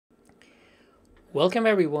Welcome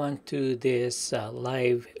everyone to this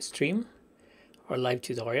live stream or live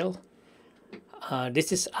tutorial.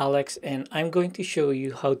 This is Alex and I'm going to show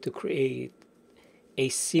you how to create a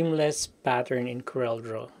seamless pattern in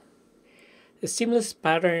CorelDraw. The seamless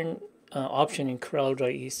pattern option in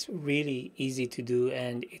CorelDraw is really easy to do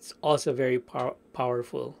and it's also very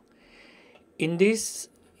powerful. In this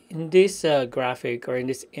graphic or in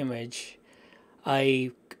this image,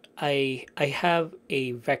 I I have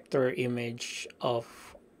a vector image of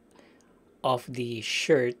the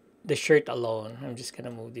shirt alone. I'm just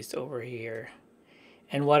gonna move this over here.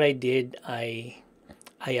 And what I did, I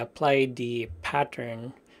applied the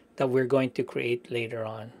pattern that we're going to create later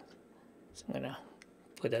on. So I'm gonna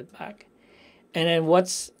put that back. And then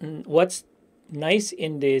what's nice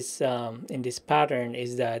in this pattern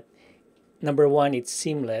is that number one, it's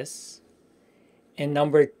seamless, and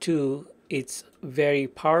number two, it's very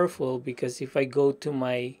powerful because if I go to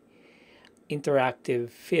my interactive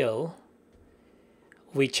fill,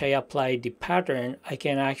 which I apply the pattern, I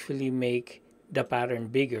can actually make the pattern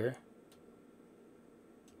bigger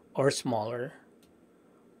or smaller,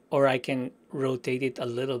 or I can rotate it a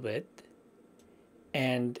little bit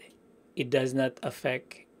and it does not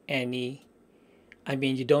affect any,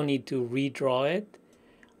 you don't need to redraw it,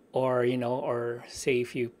 or or say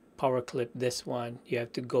if you power clip this one, you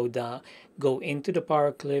have to go into the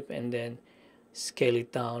power clip and then scale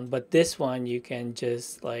it down. But this one, you can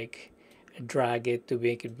just like drag it to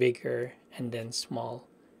make it bigger and then small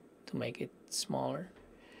to make it smaller.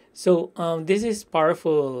 So this is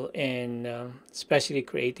powerful in especially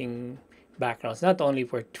creating backgrounds, not only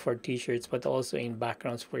for t-shirts but also in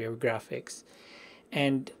backgrounds for your graphics.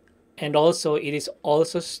 And also it is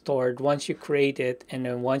also stored once you create it, and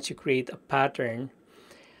then once you create a pattern,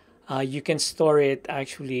 you can store it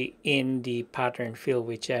actually in the pattern fill,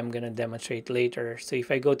 which I'm going to demonstrate later. So if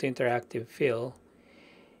I go to interactive fill,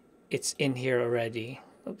 it's in here already.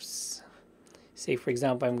 Oops. Say for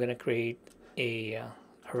example, I'm going to create a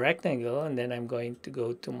rectangle, and then I'm going to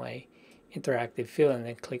go to my interactive fill and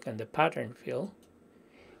then click on the pattern fill.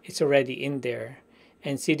 It's already in there.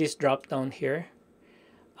 And see this drop down here?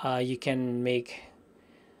 You can make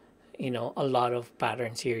a lot of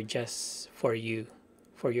patterns here just for you,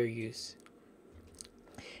 for your use.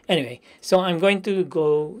 Anyway, so I'm going to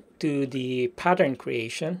go to the pattern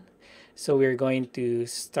creation. So we're going to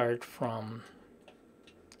start from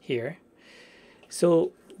here.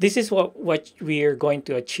 So this is what we are going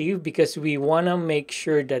to achieve, because we want to make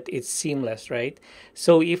sure that it's seamless, right?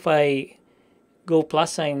 So if I go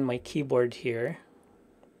plus sign my keyboard here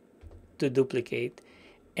to duplicate,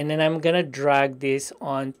 and then I'm gonna drag this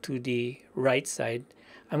onto the right side,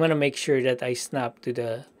 I'm gonna make sure that I snap to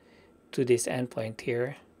this endpoint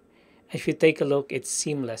here. If you take a look, it's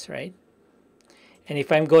seamless, right? And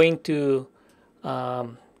if I'm going to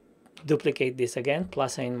duplicate this again,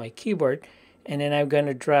 plus sign my keyboard, and then I'm going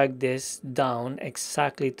to drag this down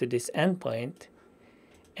exactly to this endpoint,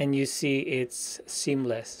 and you see it's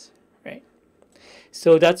seamless, right?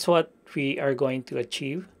 So that's what we are going to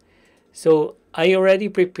achieve. So I already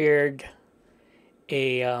prepared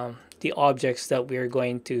the objects that we are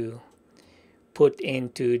going to put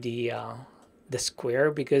into the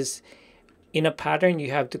square, because in a pattern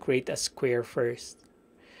you have to create a square first.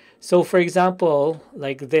 So for example,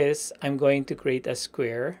 like this, I'm going to create a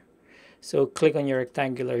square. So click on your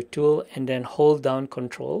rectangular tool and then hold down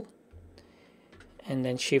Control and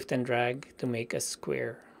then shift and drag to make a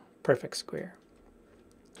square, perfect square.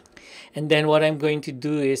 And then what I'm going to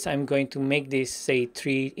do is I'm going to make this say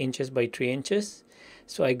 3 inches by 3 inches.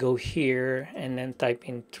 So I go here and then type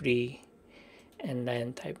in 3 and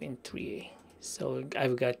then type in 3. So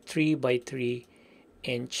I've got 3 by 3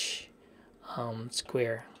 inch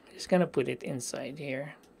square. I'm just gonna put it inside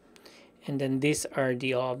here. And then these are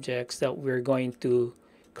the objects that we're going to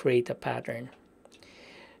create a pattern.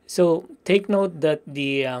 So take note that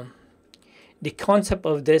the concept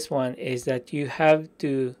of this one is that you have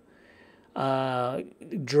to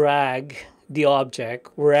drag the object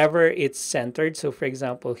wherever it's centered. So for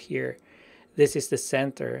example here, this is the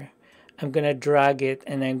center. I'm going to drag it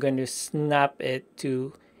and I'm going to snap it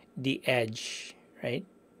to the edge, right?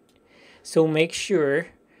 So make sure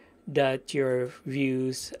that your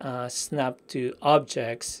views snap to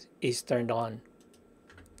objects is turned on.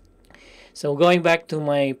 So going back to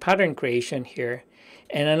my pattern creation here,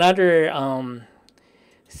 and another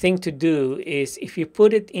thing to do is if you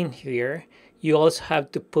put it in here, you also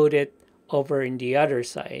have to put it over in the other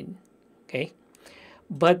side, okay?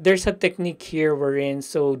 But there's a technique here wherein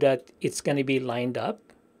so that it's going to be lined up,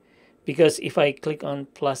 because if I click on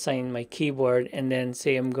plus sign my keyboard and then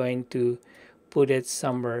say I'm going to put it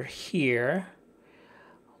somewhere here,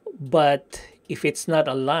 But if it's not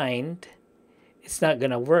aligned, it's not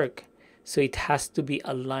gonna work. So it has to be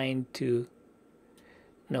aligned to,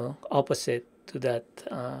 opposite to that,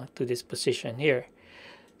 to this position here.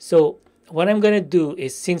 So what I'm gonna do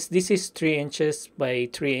is, since this is 3 inches by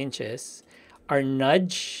 3 inches, our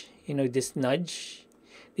nudge, this nudge,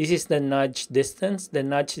 this is the nudge distance. The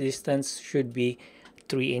nudge distance should be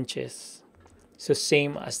 3 inches. So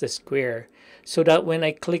same as the square. So that when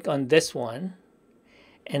I click on this one,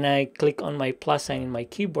 and I click on my plus sign in my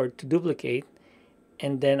keyboard to duplicate,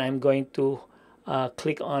 and then I'm going to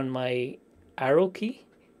click on my arrow key,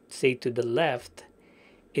 say to the left,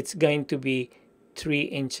 it's going to be 3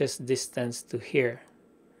 inches distance to here,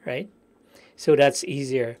 right? So that's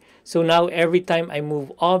easier. So now every time I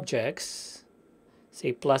move objects,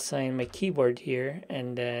 say plus sign my keyboard here,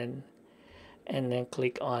 and then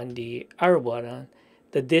click on the arrow button,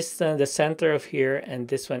 the distance, the center of here and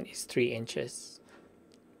this one is 3 inches.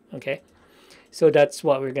 Okay, so that's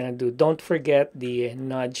what we're gonna do. Don't forget the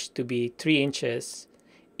nudge to be 3 inches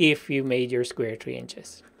if you made your square 3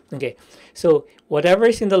 inches. Okay, so whatever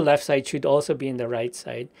is in the left side should also be in the right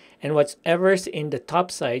side, and whatever is in the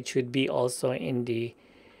top side should be also in the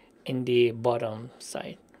bottom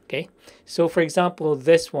side. Okay, so for example,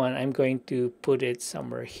 this one I'm going to put it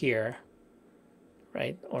somewhere here,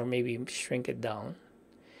 right? Or maybe shrink it down.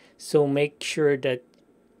 So make sure that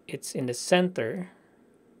it's in the center,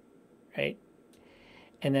 right?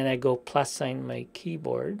 And then I go plus sign my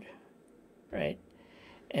keyboard, right?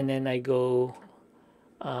 And then I go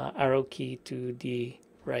arrow key to the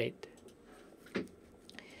right.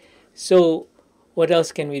 So what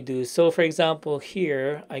else can we do? So for example,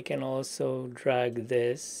 here I can also drag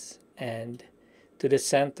this and to the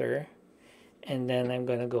center, and then I'm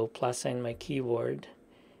gonna go plus sign my keyboard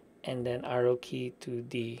and then arrow key to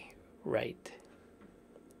the right.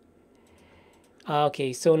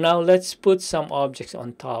 Okay, so now let's put some objects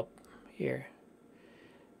on top here.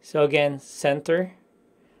 So again, center,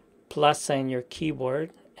 plus sign your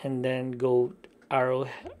keyboard, and then go arrow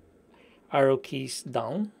keys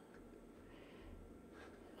down.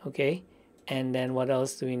 Okay, and then what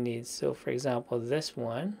else do we need? So for example, this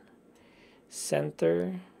one,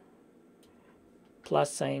 center,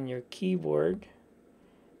 plus sign your keyboard,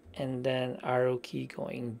 and then arrow key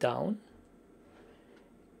going down.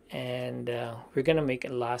 And we're gonna make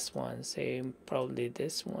a last one, say probably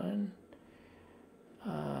this one.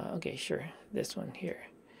 Okay, sure, this one here.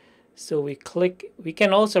 So we click, we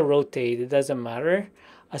can also rotate, it doesn't matter,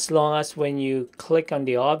 as long as when you click on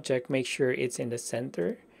the object, make sure it's in the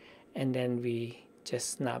center, and then we just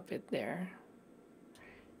snap it there,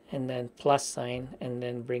 and then plus sign, and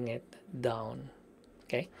then bring it down.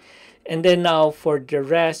 Okay, and then now for the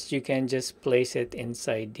rest, you can just place it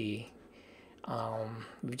inside the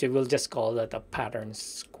which we'll just call that a pattern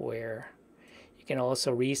square. You can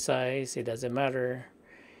also resize, it doesn't matter.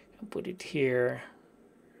 Put it here,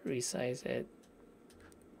 resize it.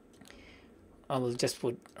 I will just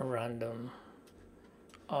put a random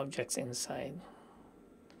objects inside.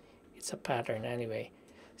 It's a pattern anyway.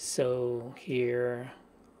 So here,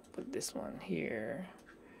 put this one here.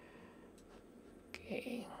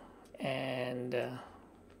 Okay, and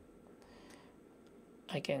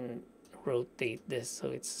I can rotate this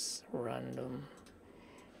so it's random,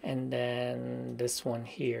 and then this one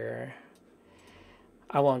here,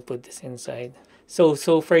 I won't put this inside. So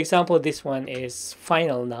for example, this one is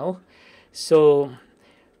final now. So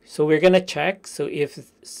we're gonna check. So if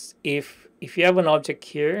you have an object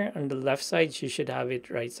here on the left side, you should have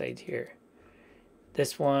it right side here.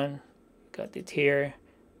 This one got it here,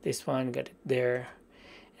 this one got it there,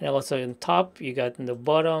 and also in top you got in the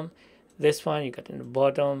bottom. This one you got in the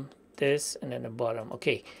bottom, this, and then the bottom.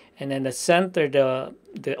 Okay, and then the center,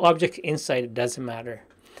 the object inside, it doesn't matter.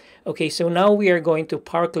 Okay, so now we are going to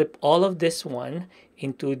power clip all of this one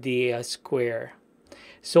into the square.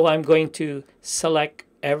 So I'm going to select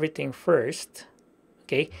everything first,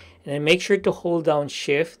 okay, and then make sure to hold down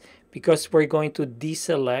shift because we're going to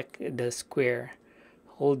deselect the square.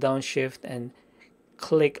 Hold down shift and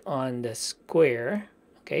click on the square,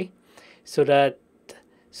 okay, so that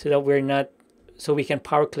we're not, so we can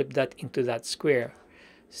power clip that into that square.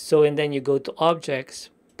 So, and then you go to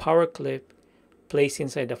objects, power clip, place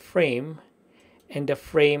inside the frame, and the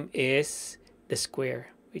frame is the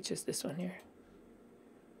square, which is this one here.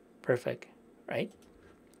 Perfect, right?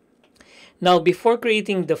 Now, before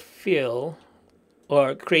creating the fill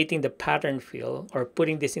or creating the pattern fill or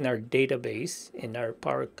putting this in our database, in our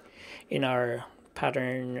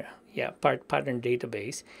pattern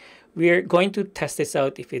database, we're going to test this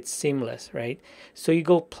out if it's seamless, right? So you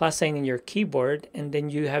go plus sign in your keyboard, and then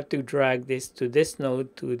you have to drag this to this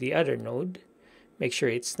node to the other node. Make sure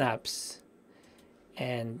it snaps.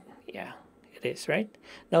 And yeah, it is, right?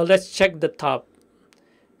 Now let's check the top.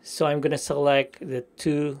 So I'm going to select the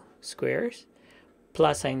two squares,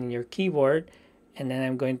 plus sign in your keyboard, and then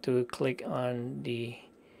I'm going to click on the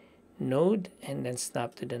node and then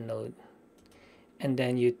snap to the node. And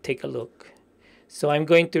then you take a look. So I'm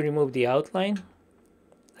going to remove the outline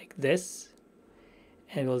like this,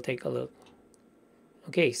 and we'll take a look.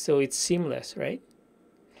 Okay, so it's seamless, right?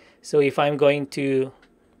 So if I'm going to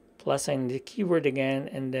plus sign the keyboard again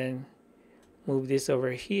and then move this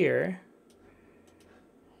over here,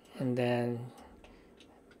 and then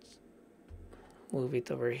move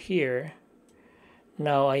it over here,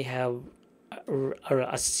 now I have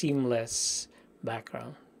a seamless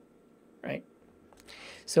background, right?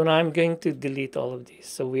 So now I'm going to delete all of these.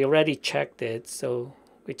 So we already checked it, so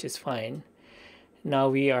which is fine. Now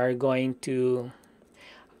we are going to,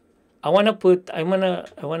 I want to put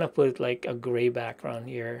like a gray background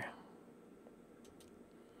here.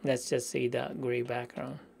 Let's just say that gray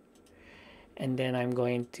background. And then I'm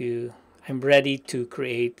ready to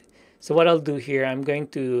create. So what I'll do here, I'm going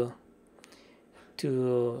to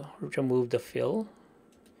remove the fill.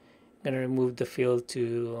 I'm going to remove the fill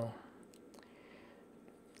to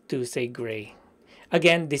say gray.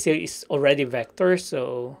 Again, this is already vector,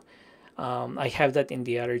 so I have that in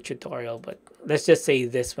the other tutorial, but let's just say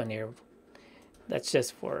this one here. That's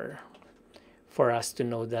just for us to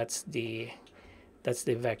know that's the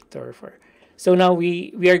vector for. So now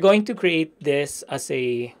we are going to create this as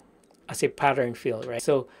a pattern fill, right?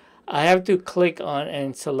 So I have to click on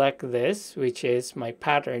and select this, which is my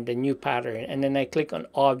pattern, the new pattern, and then I click on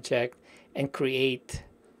object and create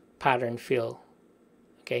pattern fill.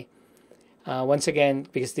 Okay. Once again,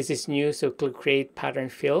 because this is new, so click create pattern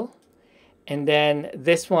fill, and then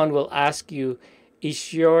this one will ask you,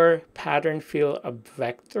 is your pattern fill a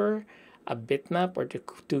vector, a bitmap, or the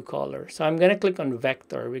two color? So I'm going to click on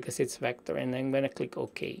vector because it's vector, and I'm going to click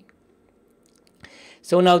OK.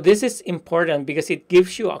 So now this is important because it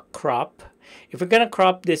gives you a crop. If we're going to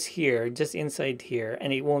crop this here, just inside here,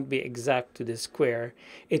 and it won't be exact to the square,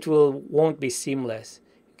 it won't be seamless.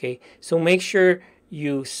 Okay, so make sure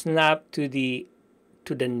you snap to the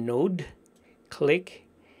node, click,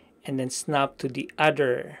 and then snap to the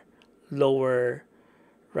other lower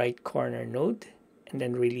right corner node, and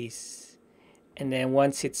then release. And then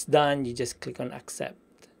once it's done, you just click on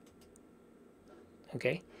accept.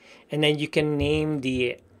 Okay, and then you can name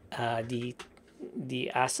the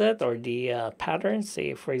asset or the pattern.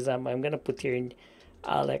 Say, for example, I'm going to put here in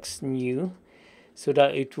Alex new, so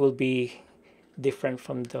that it will be different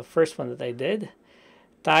from the first one that I did.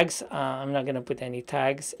 Tags, I'm not going to put any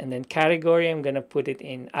tags. And then category, I'm going to put it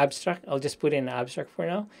in abstract. I'll just put it in abstract for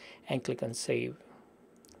now and click on save.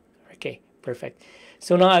 Okay, perfect.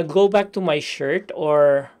 So now I'll go back to my shirt,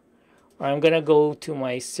 or I'm going to go to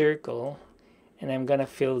my circle, and I'm going to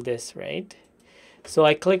fill this, right? So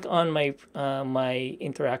I click on my my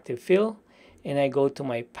interactive fill, and I go to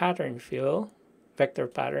my pattern fill, vector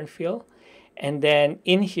pattern fill. And then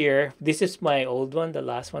in here, this is my old one, the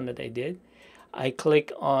last one that I did. I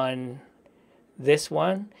click on this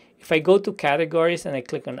one. If I go to categories and I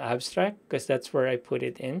click on abstract, because that's where I put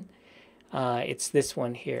it in, it's this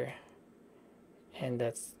one here. And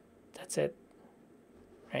that's it,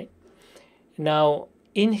 right? Now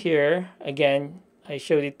in here, again, I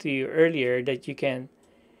showed it to you earlier that you can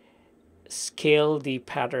scale the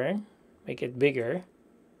pattern, make it bigger.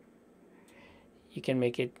 You can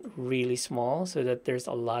make it really small so that there's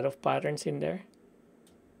a lot of patterns in there.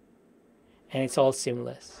 And it's all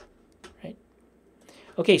seamless, right?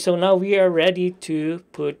 Okay, so now we are ready to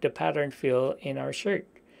put the pattern fill in our shirt.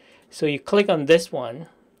 So you click on this one,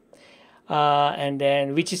 and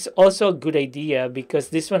then, which is also a good idea because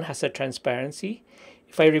this one has a transparency.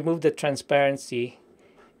 If I remove the transparency,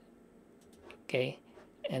 okay,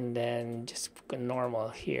 and then just put normal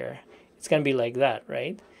here, it's gonna be like that,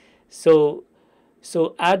 right? So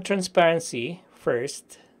add transparency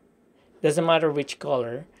first, doesn't matter which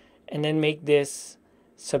color, and then make this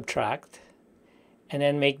subtract, and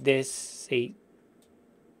then make this, say,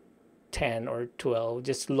 10 or 12,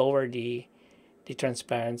 just lower the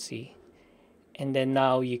transparency. And then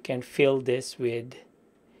now you can fill this with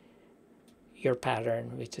your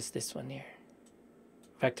pattern, which is this one here,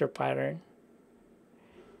 vector pattern,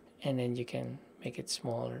 and then you can make it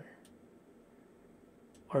smaller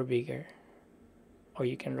or bigger, or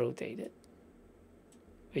you can rotate it,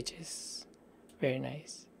 which is very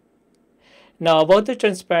nice. Now about the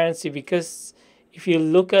transparency, because if you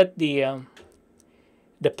look at the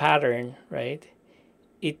pattern, right,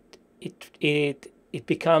 it it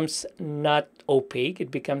becomes not opaque, it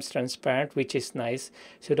becomes transparent, which is nice,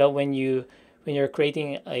 so that when you're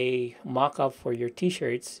creating a mock-up for your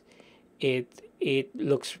t-shirts, it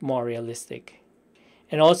looks more realistic.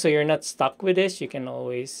 And also, you're not stuck with this. You can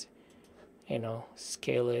always, you know,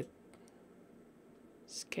 scale it,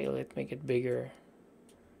 make it bigger,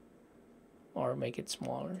 or make it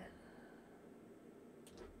smaller.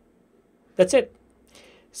 That's it.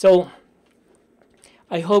 So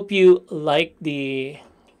I hope you like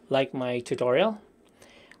my tutorial.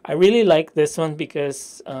 I really like this one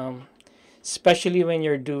because especially when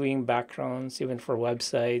you're doing backgrounds, even for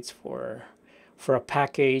websites, for a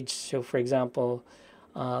package. So for example,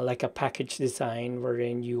 like a package design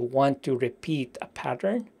wherein you want to repeat a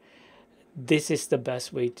pattern, this is the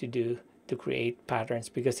best way to create patterns,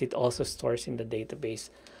 because it also stores in the database,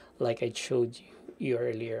 like I showed you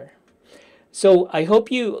earlier. So I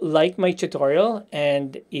hope you like my tutorial,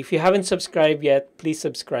 and if you haven't subscribed yet, please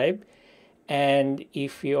subscribe. And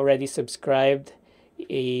if you already subscribed,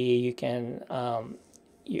 you can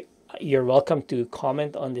you're welcome to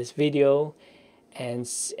comment on this video and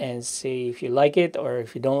say if you like it or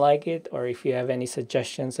if you don't like it, or if you have any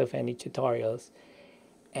suggestions of any tutorials.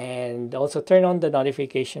 And also turn on the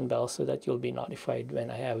notification bell so that you'll be notified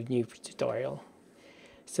when I have a new tutorial.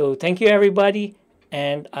 So thank you everybody,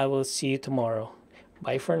 and I will see you tomorrow.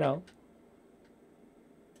 Bye for now.